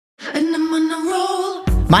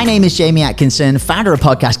My name is Jamie Atkinson, founder of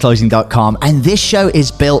podcastclosing.com, and this show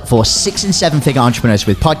is built for 6 and 7 figure entrepreneurs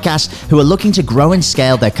with podcasts who are looking to grow and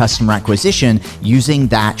scale their customer acquisition using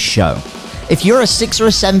that show. If you're a 6 or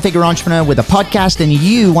a 7 figure entrepreneur with a podcast and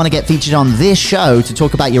you want to get featured on this show to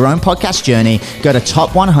talk about your own podcast journey, go to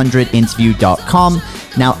top100interview.com.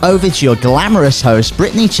 Now over to your glamorous host,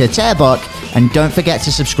 Brittany Chatterbach, and don't forget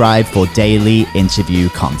to subscribe for daily interview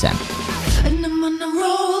content.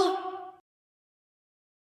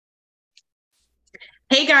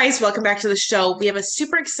 Hey guys, welcome back to the show. We have a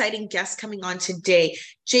super exciting guest coming on today,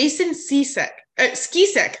 Jason Skeesick.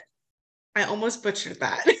 I almost butchered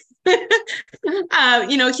that.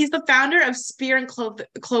 He's the founder of Spear and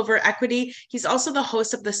Clover Equity. He's also the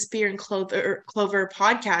host of the Spear and Clover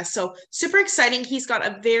podcast. So super exciting. He's got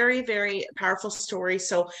a very, very powerful story.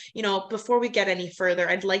 So, before we get any further,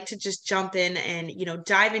 I'd like to just jump in and,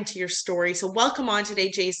 dive into your story. So welcome on today,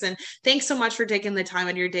 Jason. Thanks so much for taking the time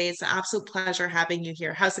out of your day. It's an absolute pleasure having you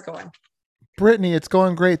here. How's it going? Brittany, it's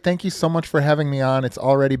going great. Thank you so much for having me on. It's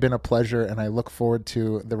already been a pleasure, and I look forward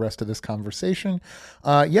to the rest of this conversation.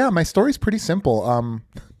 My story's pretty simple.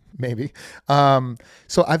 Maybe.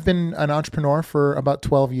 So I've been an entrepreneur for about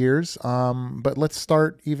 12 years, but let's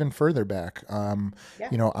start even further back. I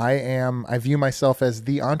view myself as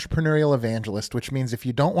the entrepreneurial evangelist, which means if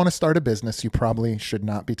you don't want to start a business, you probably should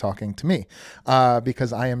not be talking to me,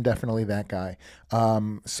 because I am definitely that guy.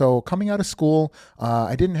 So coming out of school,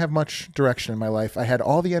 I didn't have much direction in my life. I had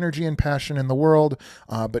all the energy and passion in the world,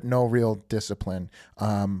 but no real discipline.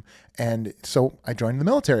 And so I joined the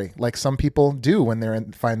military, like some people do when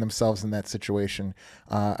find themselves in that situation.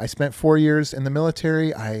 I spent 4 years in the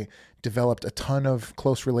military. I developed a ton of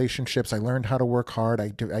close relationships. I learned how to work hard.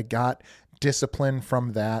 I got discipline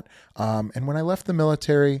from that. And when I left the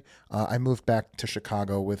military, I moved back to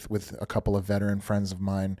Chicago with a couple of veteran friends of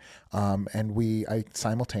mine. I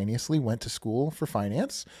simultaneously went to school for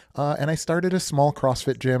finance. And I started a small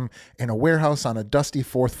CrossFit gym in a warehouse on a dusty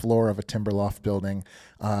 4th floor of a Timberloft building.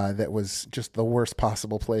 That was just the worst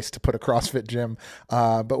possible place to put a CrossFit gym.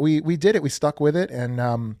 But we did it. We stuck with it.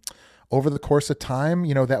 And, over the course of time,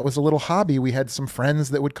 that was a little hobby. We had some friends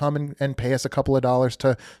that would come and pay us a couple of dollars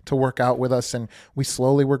to work out with us, and we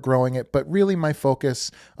slowly were growing it. But really my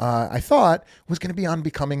focus, I thought, was going to be on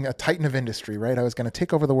becoming a titan of industry, right? I was going to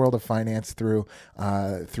take over the world of finance through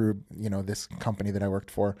this company that I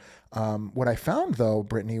worked for. What I found, though,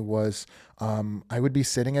 Brittany, was I would be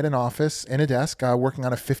sitting at an office in a desk working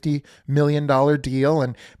on a $50 million deal,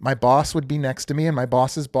 and my boss would be next to me, and my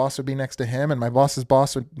boss's boss would be next to him, and my boss's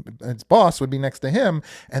boss would be next to him,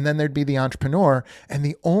 and then there'd be the entrepreneur, and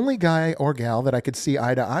the only guy or gal that I could see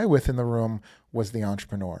eye to eye with in the room was the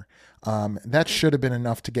entrepreneur. That should have been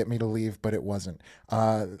enough to get me to leave, but it wasn't.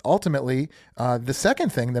 Ultimately, the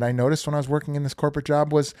second thing that I noticed when I was working in this corporate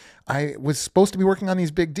job was I was supposed to be working on these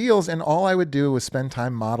big deals, and all I would do was spend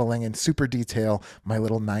time modeling in super detail my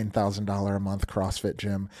little $9,000 a month CrossFit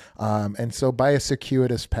gym. And so by a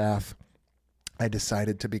circuitous path, I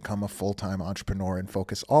decided to become a full-time entrepreneur and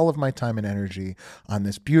focus all of my time and energy on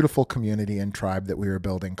this beautiful community and tribe that we were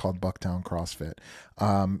building called Bucktown CrossFit.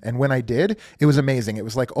 And when I did, it was amazing. It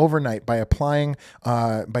was like overnight by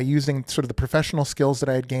using sort of the professional skills that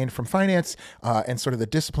I had gained from finance and sort of the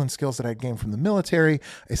discipline skills that I had gained from the military.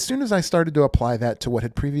 As soon as I started to apply that to what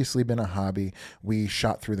had previously been a hobby, we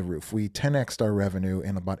shot through the roof. We 10x'd our revenue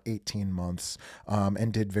in about 18 months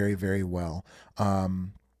and did very, very well.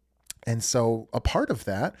 And so a part of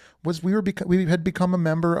that was we had become a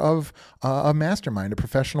member of a mastermind, a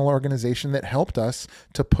professional organization that helped us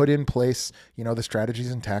to put in place, the strategies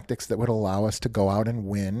and tactics that would allow us to go out and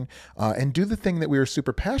win and do the thing that we were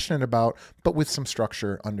super passionate about, but with some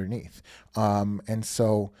structure underneath. And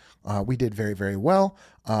so we did very, very well.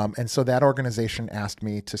 And so that organization asked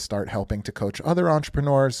me to start helping to coach other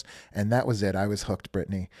entrepreneurs. And that was it. I was hooked,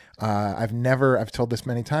 Brittany. I've told this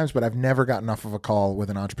many times, but I've never got enough of a call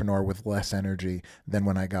with an entrepreneur with less energy than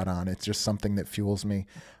when I got on. It's just something that fuels me.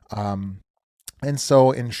 And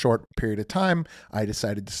so in a short period of time, I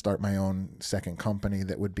decided to start my own second company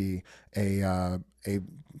that would be a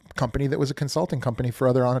company that was a consulting company for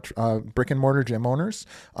other brick and mortar gym owners.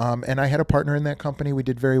 And I had a partner in that company. We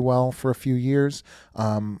did very well for a few years.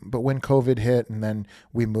 But when COVID hit and then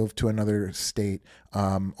we moved to another state,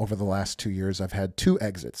 over the last 2 years, I've had 2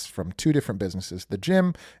 exits from 2 different businesses, the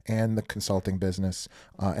gym and the consulting business.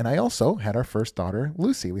 And I also had our first daughter,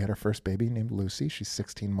 Lucy. We had our first baby named Lucy. She's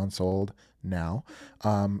 16 months old now.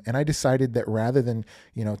 And I decided that rather than,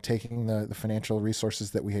 taking the financial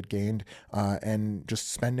resources that we had gained and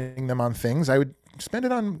just spending them on things, I would spend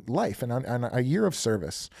it on life and on a year of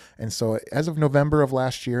service. And so as of November of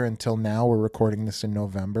last year until now, we're recording this in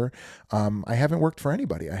November, I haven't worked for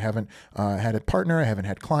anybody. I haven't had a partner. I haven't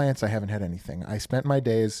had clients. I haven't had anything. I spent my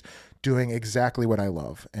days doing exactly what I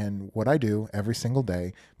love. And what I do every single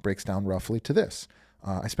day breaks down roughly to this.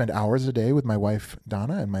 I spend hours a day with my wife,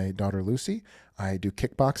 Donna, and my daughter, Lucy. I do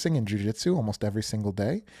kickboxing and jujitsu almost every single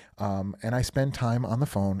day. And I spend time on the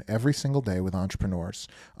phone every single day with entrepreneurs,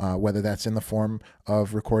 whether that's in the form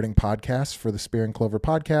of recording podcasts for the Spear and Clover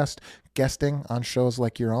podcast, guesting on shows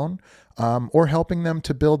like your own, or helping them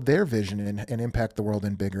to build their vision and impact the world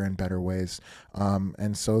in bigger and better ways.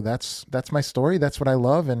 And so that's my story. That's what I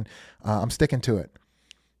love. And I'm sticking to it.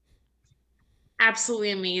 Absolutely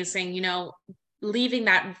amazing. Leaving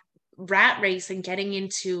that rat race and getting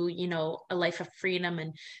into, a life of freedom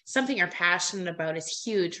and something you're passionate about is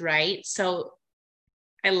huge, right? So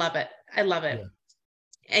I love it. I love it.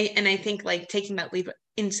 Yeah. And I think like taking that leap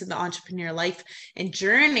into the entrepreneur life and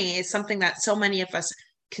journey is something that so many of us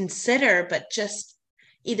consider, but just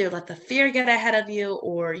either let the fear get ahead of you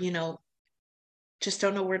or, just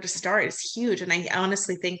don't know where to start. It's huge. And I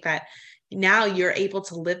honestly think that now you're able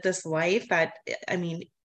to live this life that,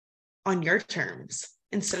 on your terms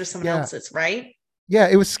instead of someone else's, right? Yeah,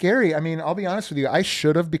 it was scary. I mean, I'll be honest with you. I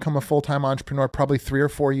should have become a full-time entrepreneur probably 3 or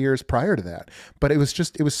 4 years prior to that. But it was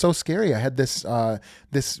so scary. I had this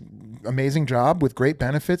amazing job with great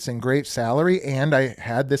benefits and great salary, and I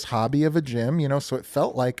had this hobby of a gym, so it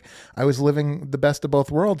felt like I was living the best of both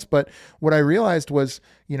worlds. But what I realized was,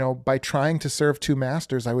 by trying to serve two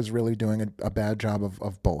masters, I was really doing a bad job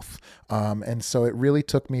of both. And so it really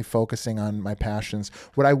took me focusing on my passions.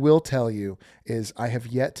 What I will tell you is I have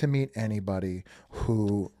yet to meet anybody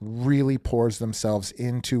who really pours themselves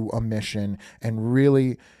into a mission and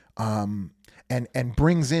really and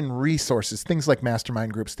brings in resources, things like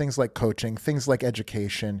mastermind groups, things like coaching, things like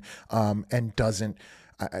education, and doesn't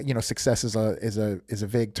success is a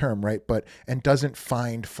vague term, right? And doesn't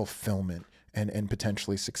find fulfillment and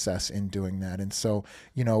potentially success in doing that. And so,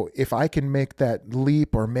 if I can make that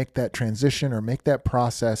leap or make that transition or make that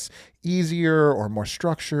process easier or more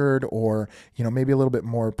structured or, maybe a little bit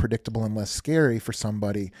more predictable and less scary for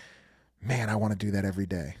somebody, man, I want to do that every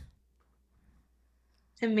day.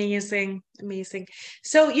 Amazing. Amazing.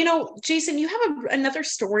 So, Jason, you have another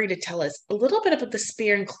story to tell us, a little bit about the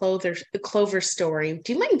Spear and Clover story.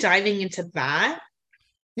 Do you mind diving into that?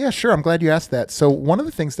 Yeah, sure. I'm glad you asked that. So one of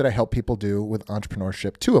the things that I help people do with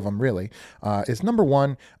entrepreneurship, two of them really, is number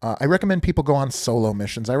one, I recommend people go on solo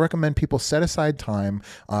missions. I recommend people set aside time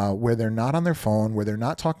where they're not on their phone, where they're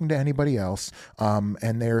not talking to anybody else,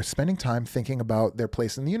 and they're spending time thinking about their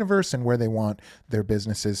place in the universe and where they want their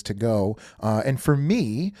businesses to go. And for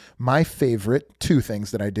me, my favorite two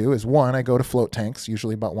things that I do is one, I go to float tanks,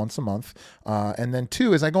 usually about once a month. And then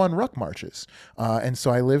two is I go on ruck marches. And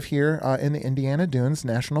so I live here in the Indiana Dunes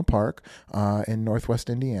National Park in Northwest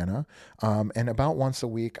Indiana. And about once a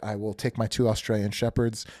week, I will take my 2 Australian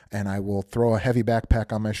Shepherds and I will throw a heavy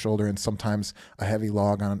backpack on my shoulder and sometimes a heavy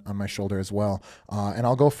log on my shoulder as well. And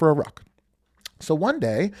I'll go for a ruck. So one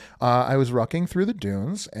day I was rucking through the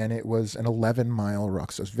dunes and it was an 11-mile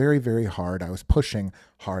ruck. So it was very, very hard. I was pushing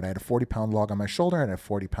hard. I had a 40-pound log on my shoulder and a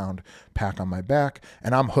 40-pound pack on my back.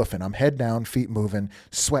 And I'm hoofing. I'm head down, feet moving,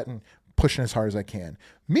 sweating, pushing as hard as I can.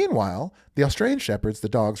 Meanwhile, the Australian Shepherds, the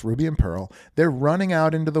dogs, Ruby and Pearl, they're running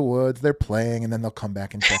out into the woods, they're playing, and then they'll come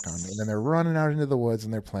back and check on me. And then they're running out into the woods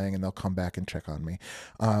and they're playing and they'll come back and check on me.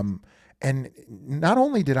 And not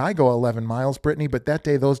only did I go 11 miles, Brittany, but that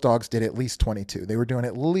day those dogs did at least 22. They were doing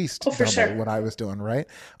at least double what I was doing, right?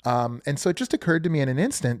 And so it just occurred to me in an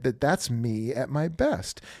instant that that's me at my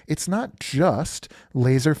best. It's not just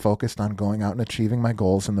laser focused on going out and achieving my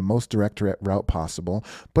goals in the most direct route possible,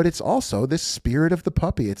 but it's also this spirit of the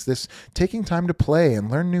puppy. It's this taking time to play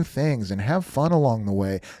and learn new things and have fun along the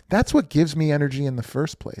way. That's what gives me energy in the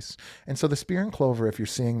first place. And so the Spear and Clover, if you're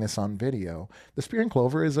seeing this on video, the Spear and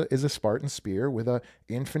Clover is a Spartan spear with a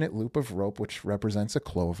infinite loop of rope, which represents a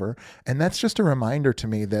clover. And that's just a reminder to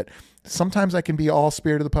me that sometimes I can be all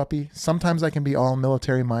spirit of the puppy. Sometimes I can be all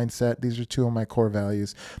military mindset. These are two of my core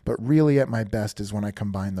values. But really at my best is when I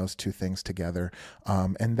combine those two things together.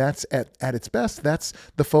 And that's at its best. That's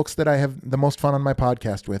the folks that I have the most fun on my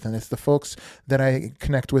podcast with. And it's the folks that I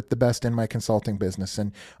connect with the best in my consulting business.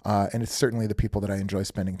 And it's certainly the people that I enjoy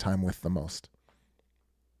spending time with the most.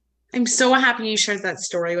 I'm so happy you shared that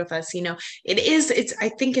story with us. I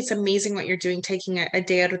think it's amazing what you're doing, taking a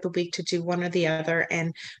day out of the week to do one or the other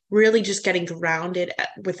and really just getting grounded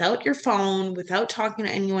without your phone, without talking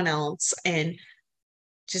to anyone else and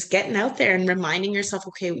just getting out there and reminding yourself,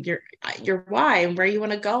 okay, your why and where you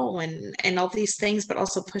want to go and all these things, but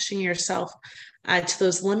also pushing yourself to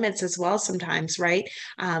those limits as well sometimes, right?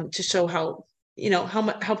 To show how,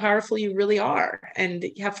 how powerful you really are and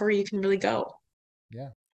how far you can really go. Yeah.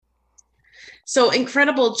 So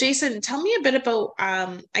incredible. Jason, tell me a bit about,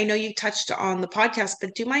 I know you touched on the podcast,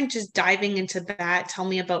 but do you mind just diving into that? Tell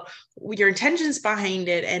me about your intentions behind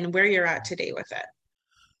it and where you're at today with it.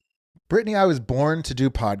 Brittany, I was born to do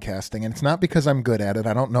podcasting, and it's not because I'm good at it.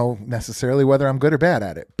 I don't know necessarily whether I'm good or bad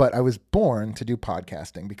at it, but I was born to do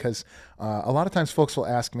podcasting because a lot of times folks will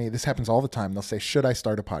ask me, this happens all the time. They'll say, should I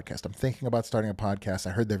start a podcast? I'm thinking about starting a podcast. I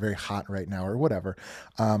heard they're very hot right now or whatever.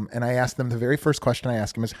 And I ask them, the very first question I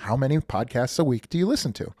ask them is, how many podcasts a week do you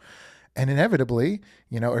listen to? And inevitably,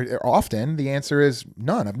 or often the answer is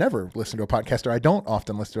none. I've never listened to a podcast, or I don't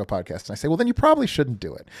often listen to a podcast. And I say, well, then you probably shouldn't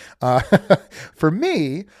do it. For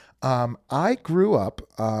me, I grew up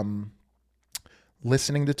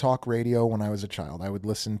listening to talk radio when I was a child. I would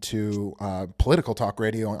listen to political talk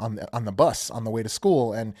radio on the bus on the way to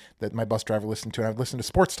school, and that my bus driver listened to. And I would listen to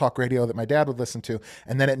sports talk radio that my dad would listen to.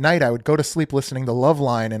 And then at night, I would go to sleep listening to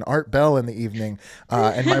Loveline and Art Bell in the evening.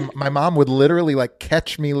 And my mom would literally like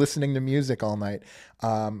catch me listening to music all night.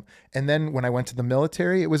 And then when I went to the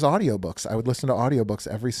military, it was audiobooks. I would listen to audiobooks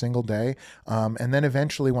every single day. And then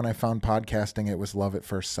eventually when I found podcasting, it was love at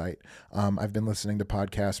first sight. I've been listening to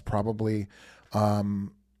podcasts probably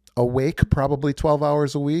awake probably 12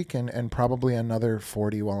 hours a week and probably another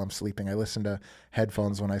 40 while I'm sleeping. I listen to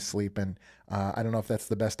headphones when I sleep, and I don't know if that's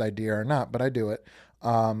the best idea or not, but I do it.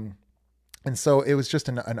 And so it was just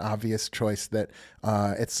an obvious choice that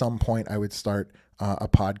at some point I would start a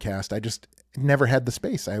podcast. I just never had the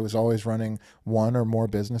space. I was always running one or more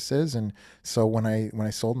businesses. And so when I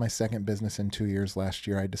sold my second business in 2 years last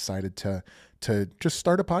year, I decided to just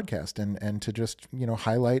start a podcast and to just,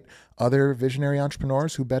 highlight other visionary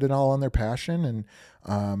entrepreneurs who bet it all on their passion.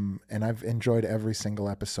 And I've enjoyed every single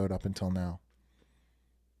episode up until now.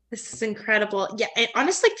 This is incredible. Yeah, I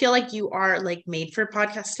honestly feel like you are like made for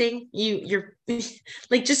podcasting. You're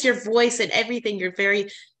like just your voice and everything. You're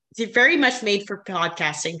very much made for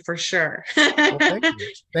podcasting for sure. Well, thank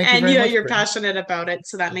you. Thank you And very much, you're Brittany. passionate about it,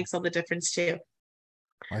 so that makes all the difference too.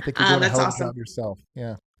 I think you're doing a That's hell of a awesome. job yourself.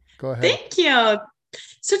 Yeah, go ahead. Thank you.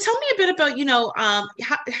 So tell me a bit about,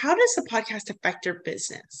 how does the podcast affect your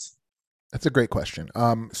business? That's a great question.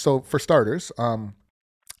 So for starters,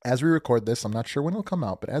 as we record this, I'm not sure when it'll come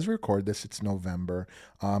out, but as we record this, it's November,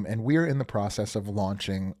 and we're in the process of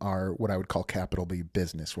launching our what I would call capital B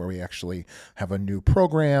business, where we actually have a new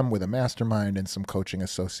program with a mastermind and some coaching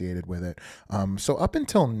associated with it. So up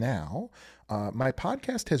until now, my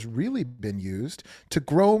podcast has really been used to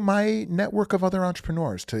grow my network of other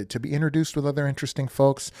entrepreneurs, to be introduced with other interesting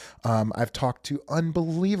folks. I've talked to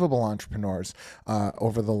unbelievable entrepreneurs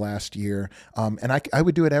over the last year, and I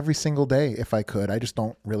would do it every single day if I could. I just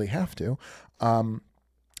don't really have to.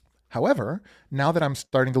 However, now that I'm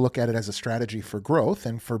starting to look at it as a strategy for growth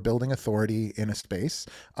and for building authority in a space,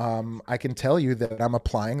 I can tell you that I'm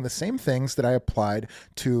applying the same things that I applied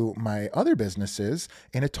to my other businesses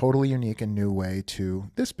in a totally unique and new way to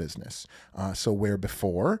this business. So where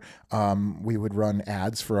before we would run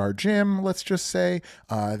ads for our gym, let's just say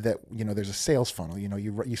that, there's a sales funnel.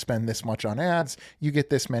 You spend this much on ads, you get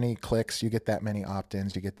this many clicks, you get that many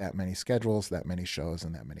opt-ins, you get that many schedules, that many shows,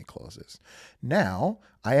 and that many closes. Now,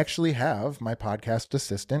 I actually have my podcast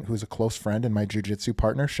assistant, who's a close friend and my jiu-jitsu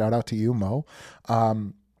partner. Shout out to you, Mo.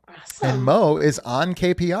 Awesome. And Mo is on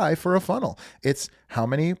KPI for a funnel. It's how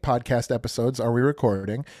many podcast episodes are we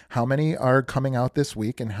recording, how many are coming out this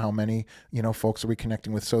week, and how many folks are we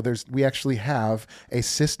connecting with. So we actually have a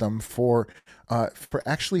system for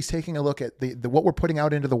actually taking a look at the what we're putting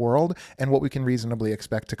out into the world and what we can reasonably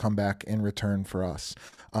expect to come back in return for us.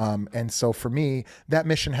 And so for me, that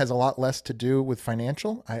mission has a lot less to do with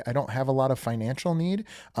financial. I don't have a lot of financial need,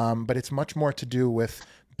 but it's much more to do with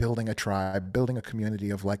building a tribe, building a community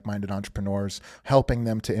of like-minded entrepreneurs, helping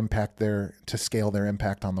them to scale their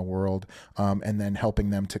impact on the world, and then helping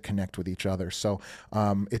them to connect with each other. So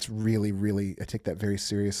it's really, really, I take that very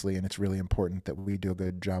seriously, and it's really important that we do a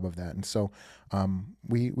good job of that. And so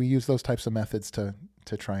we use those types of methods to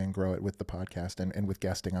try and grow it with the podcast and with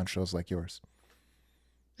guesting on shows like yours.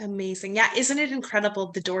 Amazing. Yeah. Isn't it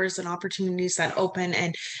incredible, the doors and opportunities that open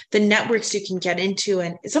and the networks you can get into?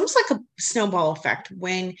 And it's almost like a snowball effect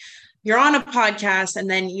when you're on a podcast and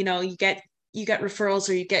then, you get referrals,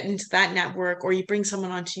 or you get into that network, or you bring someone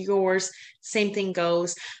onto yours, same thing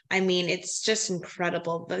goes. I mean, it's just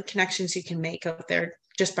incredible, the connections you can make out there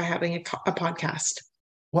just by having a podcast.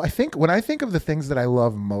 Well, I think when I think of the things that I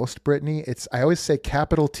love most, Brittany, I always say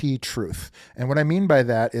capital T truth. And what I mean by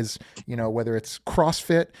that is, whether it's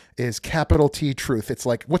CrossFit is capital T truth. It's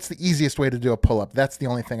like, what's the easiest way to do a pull up? That's the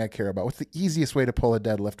only thing I care about. What's the easiest way to pull a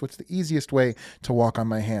deadlift? What's the easiest way to walk on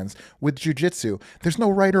my hands? With jujitsu, there's no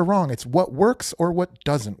right or wrong. It's what works or what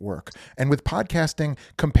doesn't work. And with podcasting,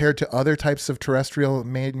 compared to other types of terrestrial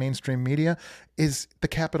mainstream media, is the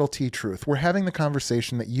capital T truth. We're having the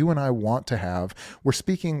conversation that you and I want to have. We're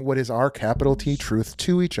speaking what is our capital T truth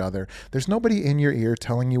to each other. There's nobody in your ear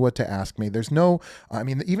telling you what to ask me. There's no, I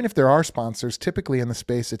mean, even if there are sponsors, typically in the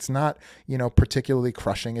space, it's not, particularly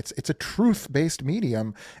crushing. It's a truth-based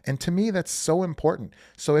medium. And to me, that's so important.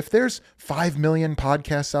 So if there's 5 million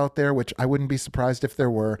podcasts out there, which I wouldn't be surprised if there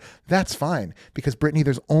were, that's fine. Because Brittany,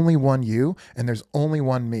 there's only one you and there's only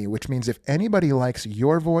one me, which means if anybody likes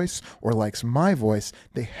your voice or likes my voice,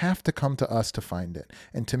 they have to come to us to find it.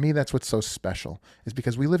 And to me, that's what's so special, is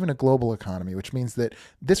because we live in a global economy, which means that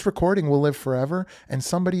this recording will live forever, and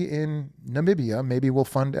somebody in Namibia maybe will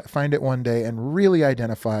find it one day and really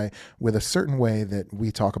identify with a certain way that we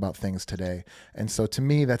talk about things today. And so to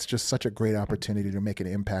me, that's just such a great opportunity to make an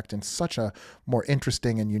impact in such a more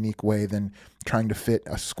interesting and unique way than trying to fit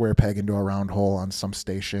a square peg into a round hole on some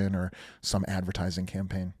station or some advertising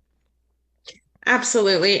campaign.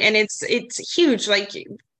 Absolutely. And it's huge. Like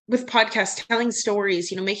with podcasts, telling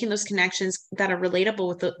stories, making those connections that are relatable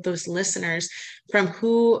with those listeners from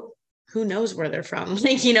who knows where they're from.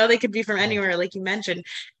 Like, they could be from anywhere, like you mentioned,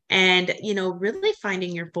 and, really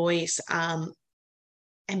finding your voice,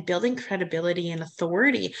 and building credibility and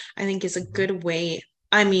authority, I think is a good way.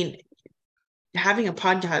 I mean, having a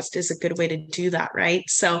podcast is a good way to do that, right?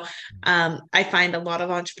 So I find a lot of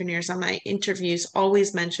entrepreneurs on my interviews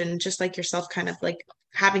always mention, just like yourself, kind of like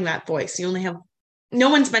having that voice. No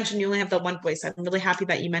one's mentioned you only have the one voice. I'm really happy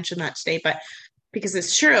that you mentioned that today, but because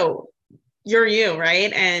it's true, you're you,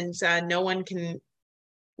 right? And no one can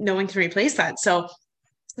replace that. So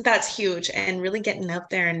that's huge, and really getting out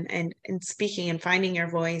there and speaking and finding your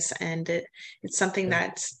voice. And it's something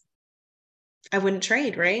that I wouldn't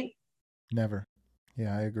trade, right? Never.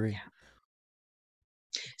 Yeah, I agree.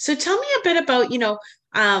 So tell me a bit about,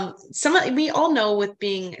 we all know with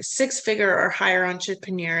being 6-figure or higher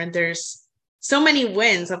entrepreneur, and there's so many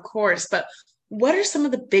wins, of course, but what are some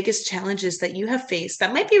of the biggest challenges that you have faced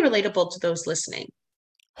that might be relatable to those listening?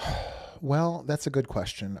 Well, that's a good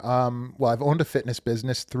question. Well, I've owned a fitness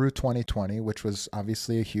business through 2020, which was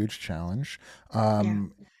obviously a huge challenge.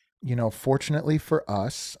 Fortunately for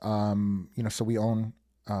us, so we own,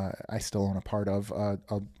 I still own a part of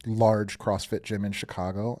a large CrossFit gym in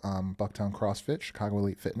Chicago, Bucktown CrossFit, Chicago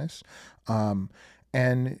Elite Fitness.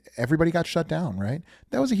 And everybody got shut down, right?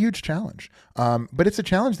 That was a huge challenge. But it's a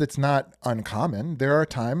challenge that's not uncommon. There are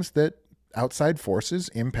times that outside forces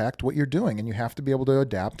impact what you're doing, and you have to be able to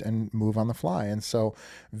adapt and move on the fly. And so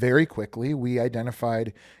very quickly we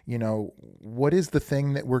identified, what is the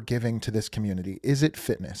thing that we're giving to this community? Is it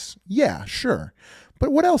fitness? Yeah, sure.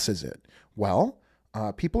 But what else is it? Well,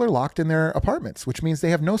 people are locked in their apartments, which means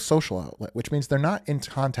they have no social outlet, which means they're not in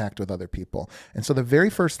contact with other people. And so the very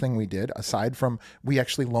first thing we did, aside from we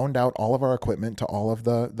actually loaned out all of our equipment to all of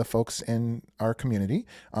the folks in our community.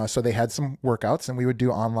 So they had some workouts, and we would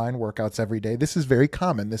do online workouts every day. This is very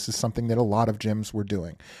common. This is something that a lot of gyms were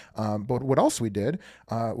doing. But what else we did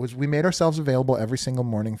was we made ourselves available every single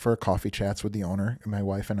morning for coffee chats with the owner, my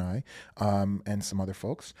wife and I, and some other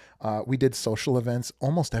folks. We did social events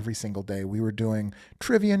almost every single day. We were doing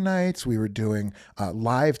trivia nights. We were doing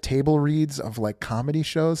live table reads of like comedy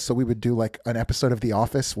shows. So we would do like an episode of The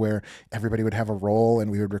Office where everybody would have a role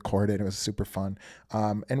and we would record it. It was super fun.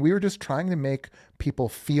 And we were just trying to make people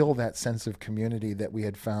feel that sense of community that we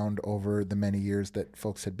had found over the many years that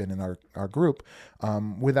folks had been in our group,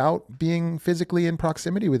 without being physically in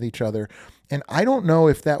proximity with each other. And I don't know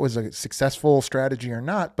if that was a successful strategy or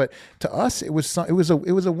not, but to us, it was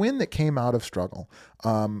a win that came out of struggle.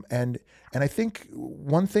 And I think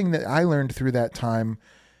one thing that I learned through that time,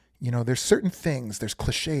 there's certain things, there's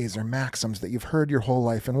cliches or maxims that you've heard your whole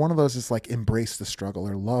life. And one of those is like, embrace the struggle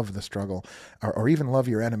or love the struggle, or even love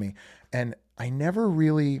your enemy. And I never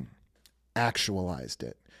really actualized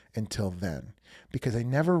it until then, because I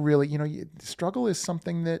never really, struggle is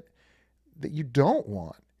something that you don't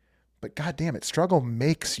want. But God damn it, struggle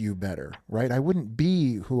makes you better, right? I wouldn't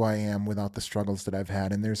be who I am without the struggles that I've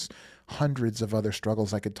had. And there's hundreds of other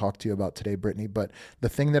struggles I could talk to you about today, Brittany. But the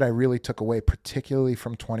thing that I really took away, particularly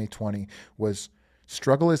from 2020, was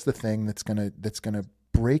struggle is the thing that's gonna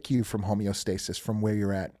break you from homeostasis, from where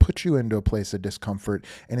you're at, put you into a place of discomfort,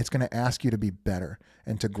 and it's gonna ask you to be better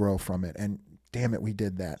and to grow from it. And damn it, we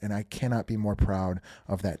did that. And I cannot be more proud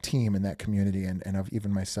of that team and that community and of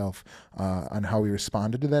even myself on how we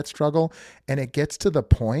responded to that struggle. And it gets to the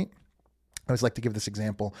point, I always like to give this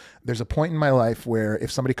example. There's a point in my life where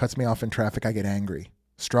if somebody cuts me off in traffic, I get angry.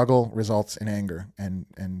 Struggle results in anger and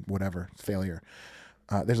whatever, failure.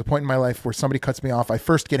 There's a point in my life where somebody cuts me off. I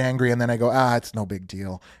first get angry and then I go, it's no big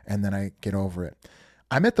deal. And then I get over it.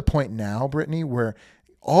 I'm at the point now, Brittany, where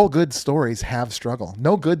all good stories have struggle.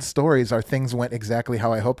 No good stories are things went exactly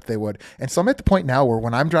how I hoped they would. And so I'm at the point now where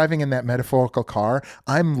when I'm driving in that metaphorical car,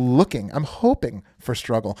 I'm hoping for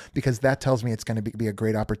struggle, because that tells me it's going to be a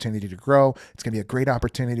great opportunity to grow. It's going to be a great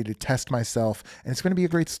opportunity to test myself, and it's going to be a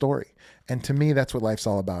great story. And to me, that's what life's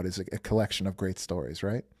all about, is a collection of great stories,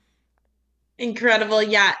 right? Incredible.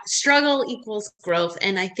 Yeah. Struggle equals growth.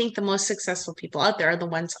 And I think the most successful people out there are the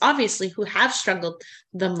ones, obviously, who have struggled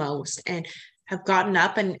the most and have gotten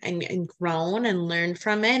up and grown and learned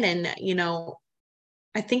from it. And,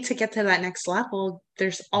 I think to get to that next level,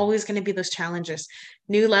 there's always going to be those challenges,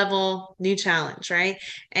 new level, new challenge, right?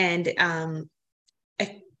 And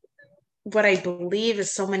what I believe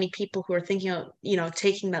is so many people who are thinking of,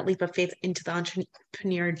 taking that leap of faith into the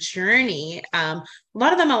entrepreneur journey, a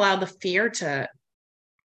lot of them allow the fear to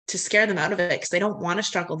scare them out of it because they don't want to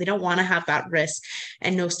struggle. They don't want to have that risk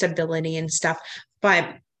and no stability and stuff.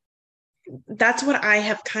 But that's what I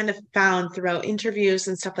have kind of found throughout interviews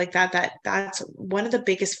and stuff like that, that's one of the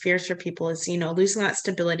biggest fears for people is, losing that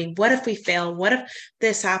stability. What if we fail? What if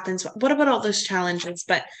this happens? What about all those challenges?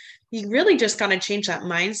 But you really just got to change that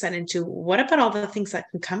mindset into what about all the things that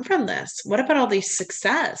can come from this? What about all the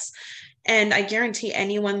success? And I guarantee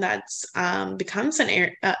anyone that's becomes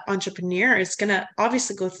an entrepreneur is going to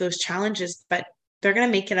obviously go through those challenges, but they're going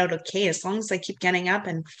to make it out okay as long as they keep getting up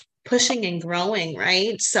and pushing and growing,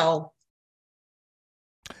 right? So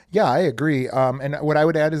yeah, I agree. And what I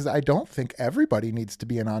would add is I don't think everybody needs to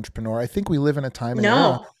be an entrepreneur. I think we live in a time and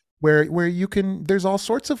era where you can, there's all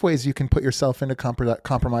sorts of ways you can put yourself into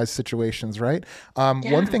compromised situations, right?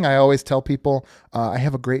 One thing I always tell people, I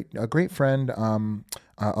have a great friend,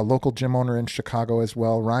 a local gym owner in Chicago as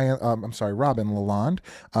well, Robin Lalonde.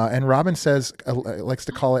 And Robin likes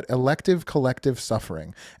to call it elective collective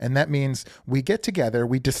suffering. And that means we get together,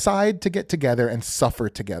 we decide to get together and suffer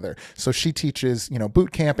together. So she teaches,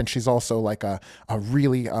 boot camp, and she's also like a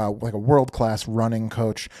really like a world-class running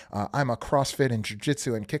coach. I'm a CrossFit and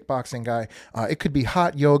jiu-jitsu and kickboxing guy. It could be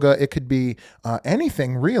hot yoga. It could be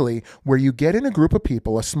anything really, where you get in a group of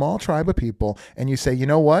people, a small tribe of people, and you say, you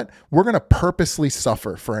know what? We're going to purposely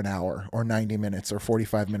suffer for an hour or 90 minutes or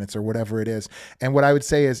 45 minutes or whatever it is. And what I would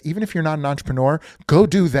say is, even if you're not an entrepreneur, go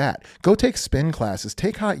do that. Go take spin classes,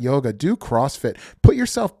 take hot yoga, do CrossFit, put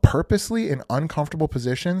yourself purposely in uncomfortable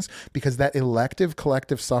positions, because that elective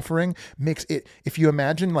collective suffering makes it, if you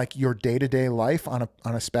imagine like your day-to-day life on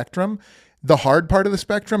a spectrum, the hard part of the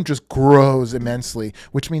spectrum just grows immensely,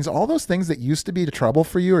 which means all those things that used to be the trouble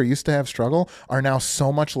for you or used to have struggle are now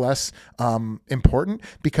so much less important,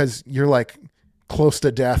 because you're like close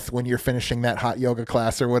to death when you're finishing that hot yoga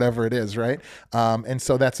class or whatever it is, right? And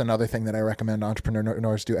so that's another thing that I recommend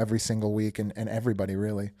entrepreneurs do every single week, and everybody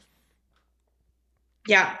really.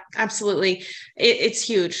 Yeah, absolutely. It's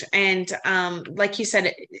huge. And like you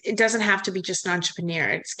said, it doesn't have to be just an entrepreneur.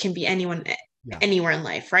 It can be anyone, anywhere in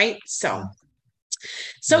life, right? So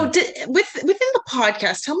within the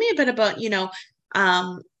podcast, tell me a bit about,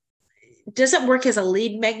 does it work as a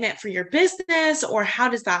lead magnet for your business, or how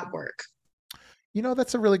does that work?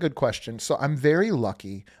 That's a really good question. So I'm very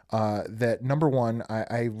lucky that, number one,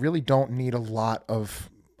 I really don't need a lot of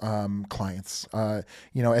clients. As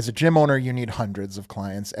a gym owner, you need hundreds of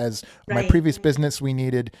clients. As my previous business, we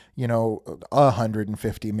needed,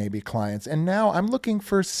 150 maybe clients. And now I'm looking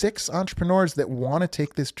for 6 entrepreneurs that want to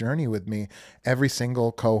take this journey with me, every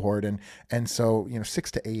single cohort. And so,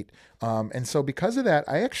 6 to 8. And so because of that,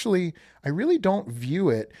 I really don't view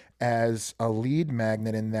it as a lead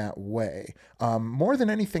magnet in that way. More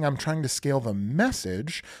than anything, I'm trying to scale the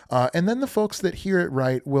message, and then the folks that hear it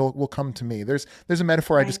right will come to me. There's a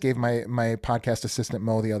metaphor I just gave my podcast assistant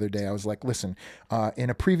Mo the other day. I was like, listen,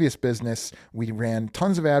 in a previous business, we ran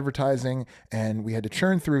tons of advertising, and we had to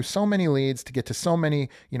churn through so many leads to get to so many,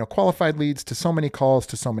 qualified leads, to so many calls,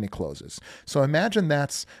 to so many closes. So imagine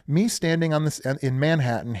that's me standing in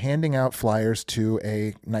Manhattan handing out flyers to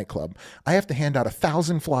a nightclub. I have to hand out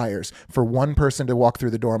 1,000 flyers for one person to walk through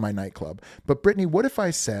the door of my nightclub. But Brittany, what if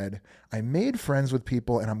I said I made friends with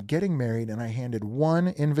people and I'm getting married and I handed one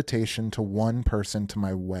invitation to one person to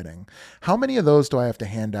my wedding? How many of those do I have to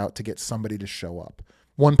hand out to get somebody to show up?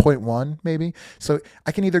 1.1 maybe. So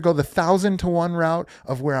I can either go the 1,000 to 1 route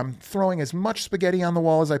of where I'm throwing as much spaghetti on the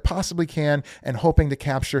wall as I possibly can and hoping to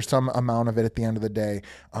capture some amount of it at the end of the day.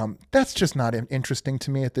 That's just not interesting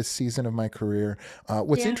to me at this season of my career.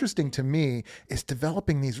 What's interesting to me is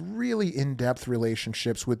developing these really in-depth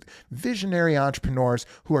relationships with visionary entrepreneurs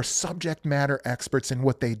who are subject matter experts in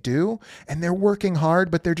what they do, and they're working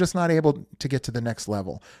hard, but they're just not able to get to the next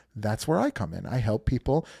level. That's where I come in. I help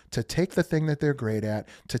people to take the thing that they're great at,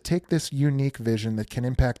 to take this unique vision that can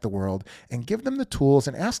impact the world, and give them the tools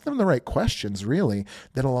and ask them the right questions, really,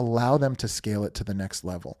 that'll allow them to scale it to the next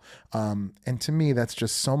level. And to me, that's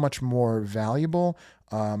just so much more valuable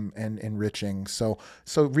and enriching. So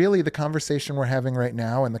really the conversation we're having right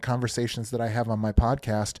now and the conversations that I have on my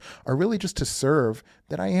podcast are really just to serve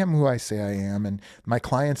that I am who I say I am. And my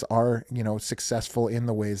clients are, successful in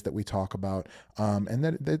the ways that we talk about. And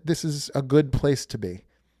that this is a good place to be.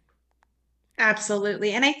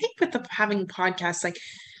 Absolutely. And I think with having podcasts, like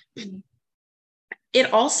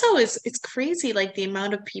it also it's crazy, like the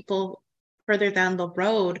amount of people further down the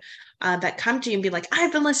road that come to you and be like,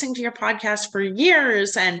 I've been listening to your podcast for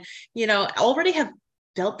years, and already have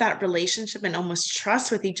built that relationship and almost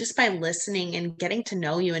trust with you just by listening and getting to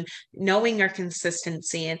know you and knowing your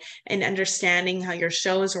consistency and understanding how your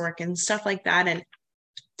shows work and stuff like that, and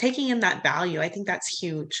taking in that value. I think that's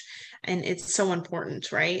huge, and it's so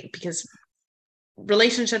important, right? Because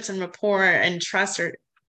relationships and rapport and trust are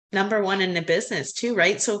number one in a business too,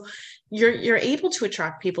 right? So you're able to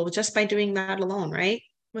attract people just by doing that alone, right?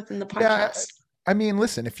 Within the podcast. Yeah, I mean,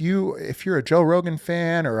 listen, if you're a Joe Rogan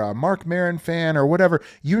fan or a Mark Maron fan or whatever,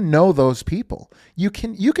 those people. You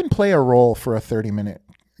can play a role for a 30-minute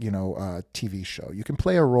TV show. You can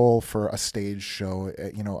play a role for a stage show,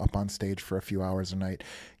 up on stage for a few hours a night.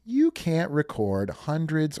 You can't record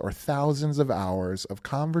hundreds or thousands of hours of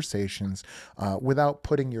conversations without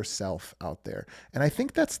putting yourself out there. And I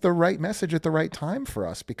think that's the right message at the right time for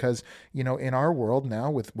us because, in our world now,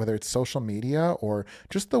 with whether it's social media or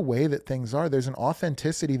just the way that things are, there's an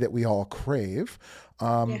authenticity that we all crave.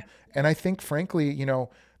 And I think, frankly,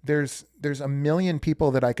 there's a million people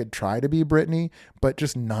that I could try to be Brittany, but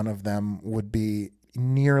just none of them would be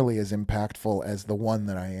nearly as impactful as the one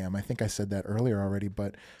that I am. I think I said that earlier already,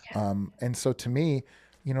 but and so to me,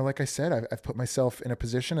 like I said, I've put myself in a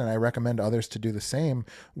position, and I recommend others to do the same,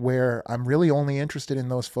 where I'm really only interested in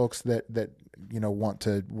those folks that want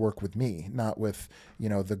to work with me, not with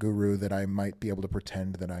the guru that I might be able to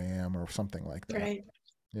pretend that I am or something like that. Right.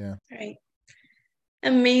 Yeah. Right.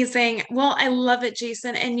 Amazing. Well, I love it,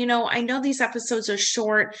 Jason. And, I know these episodes are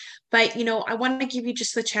short, but, I want to give you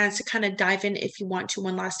just the chance to kind of dive in if you want to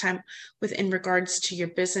one last time in regards to your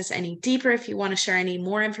business any deeper, if you want to share any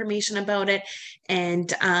more information about it.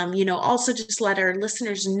 And, also just let our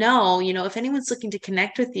listeners know, if anyone's looking to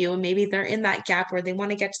connect with you and maybe they're in that gap where they want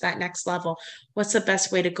to get to that next level, what's the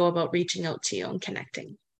best way to go about reaching out to you and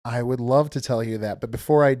connecting? I would love to tell you that. But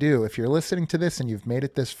before I do, if you're listening to this and you've made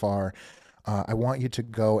it this far, I want you to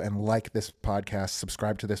go and like this podcast,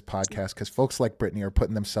 subscribe to this podcast, because folks like Brittany are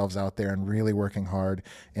putting themselves out there and really working hard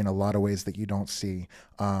in a lot of ways that you don't see.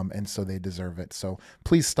 And so they deserve it. So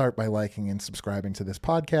please start by liking and subscribing to this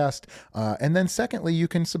podcast. And then secondly, you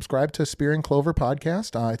can subscribe to Spear and Clover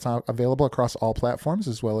podcast. It's available across all platforms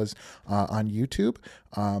as well as on YouTube.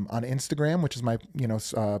 On Instagram, which is my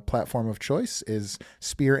platform of choice, is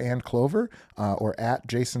Spear and Clover or at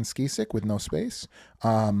Jason Skeesick with no space.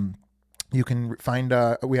 You can find,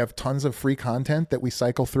 we have tons of free content that we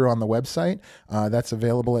cycle through on the website. That's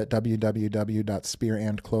available at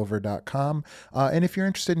www.spearandclover.com. And if you're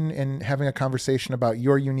interested in having a conversation about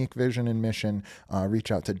your unique vision and mission, reach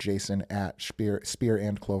out to Jason at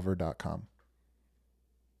spearandclover.com.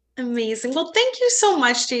 Amazing. Well, thank you so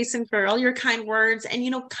much, Jason, for all your kind words and,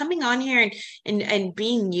 coming on here and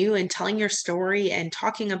being you and telling your story and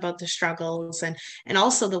talking about the struggles and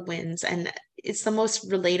also the wins. And it's the most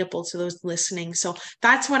relatable to those listening. So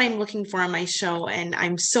that's what I'm looking for on my show. And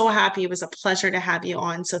I'm so happy. It was a pleasure to have you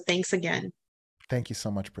on. So thanks again. Thank you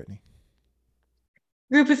so much, Brittany.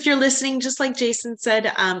 Group, if you're listening, just like Jason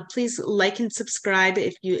said, please like and subscribe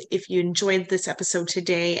if you enjoyed this episode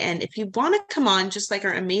today. And if you want to come on, just like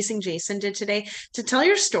our amazing Jason did today, to tell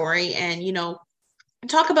your story and,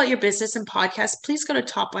 talk about your business and podcast, please go to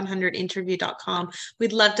top100interview.com.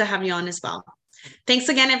 We'd love to have you on as well. Thanks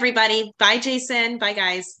again, everybody. Bye, Jason. Bye,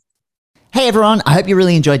 guys. Hey everyone, I hope you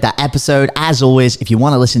really enjoyed that episode. As always, if you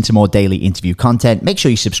want to listen to more daily interview content, make sure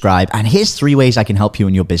you subscribe. And here's 3 ways I can help you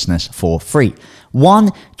in your business for free.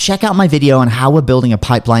 One, check out my video on how we're building a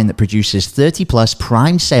pipeline that produces 30 plus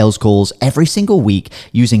prime sales calls every single week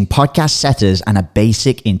using podcast setters and a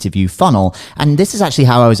basic interview funnel. And this is actually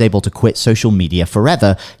how I was able to quit social media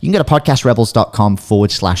forever. You can go to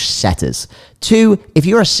podcastrebels.com/setters. Two, if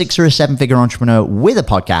you're a 6 or a 7 figure entrepreneur with a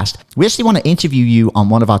podcast, we actually want to interview you on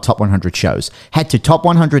one of our top 100 shows. Head to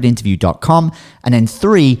top100interview.com. And then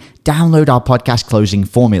three, download our podcast closing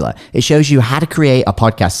formula. It shows you how to create a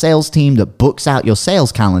podcast sales team that books out your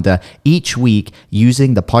sales calendar each week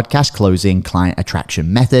using the podcast closing client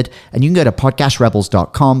attraction method. And you can go to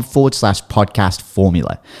podcastrebels.com/podcast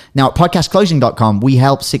formula. Now at podcastclosing.com, we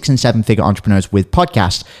help 6 and 7 figure entrepreneurs with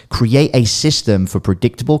podcasts create a system for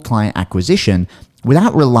predictable client acquisition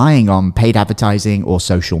without relying on paid advertising or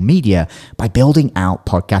social media by building out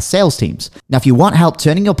podcast sales teams. Now, if you want help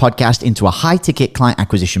turning your podcast into a high-ticket client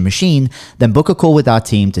acquisition machine, then book a call with our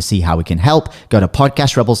team to see how we can help. Go to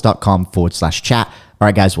podcastrebels.com/chat. All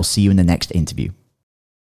right, guys, we'll see you in the next interview.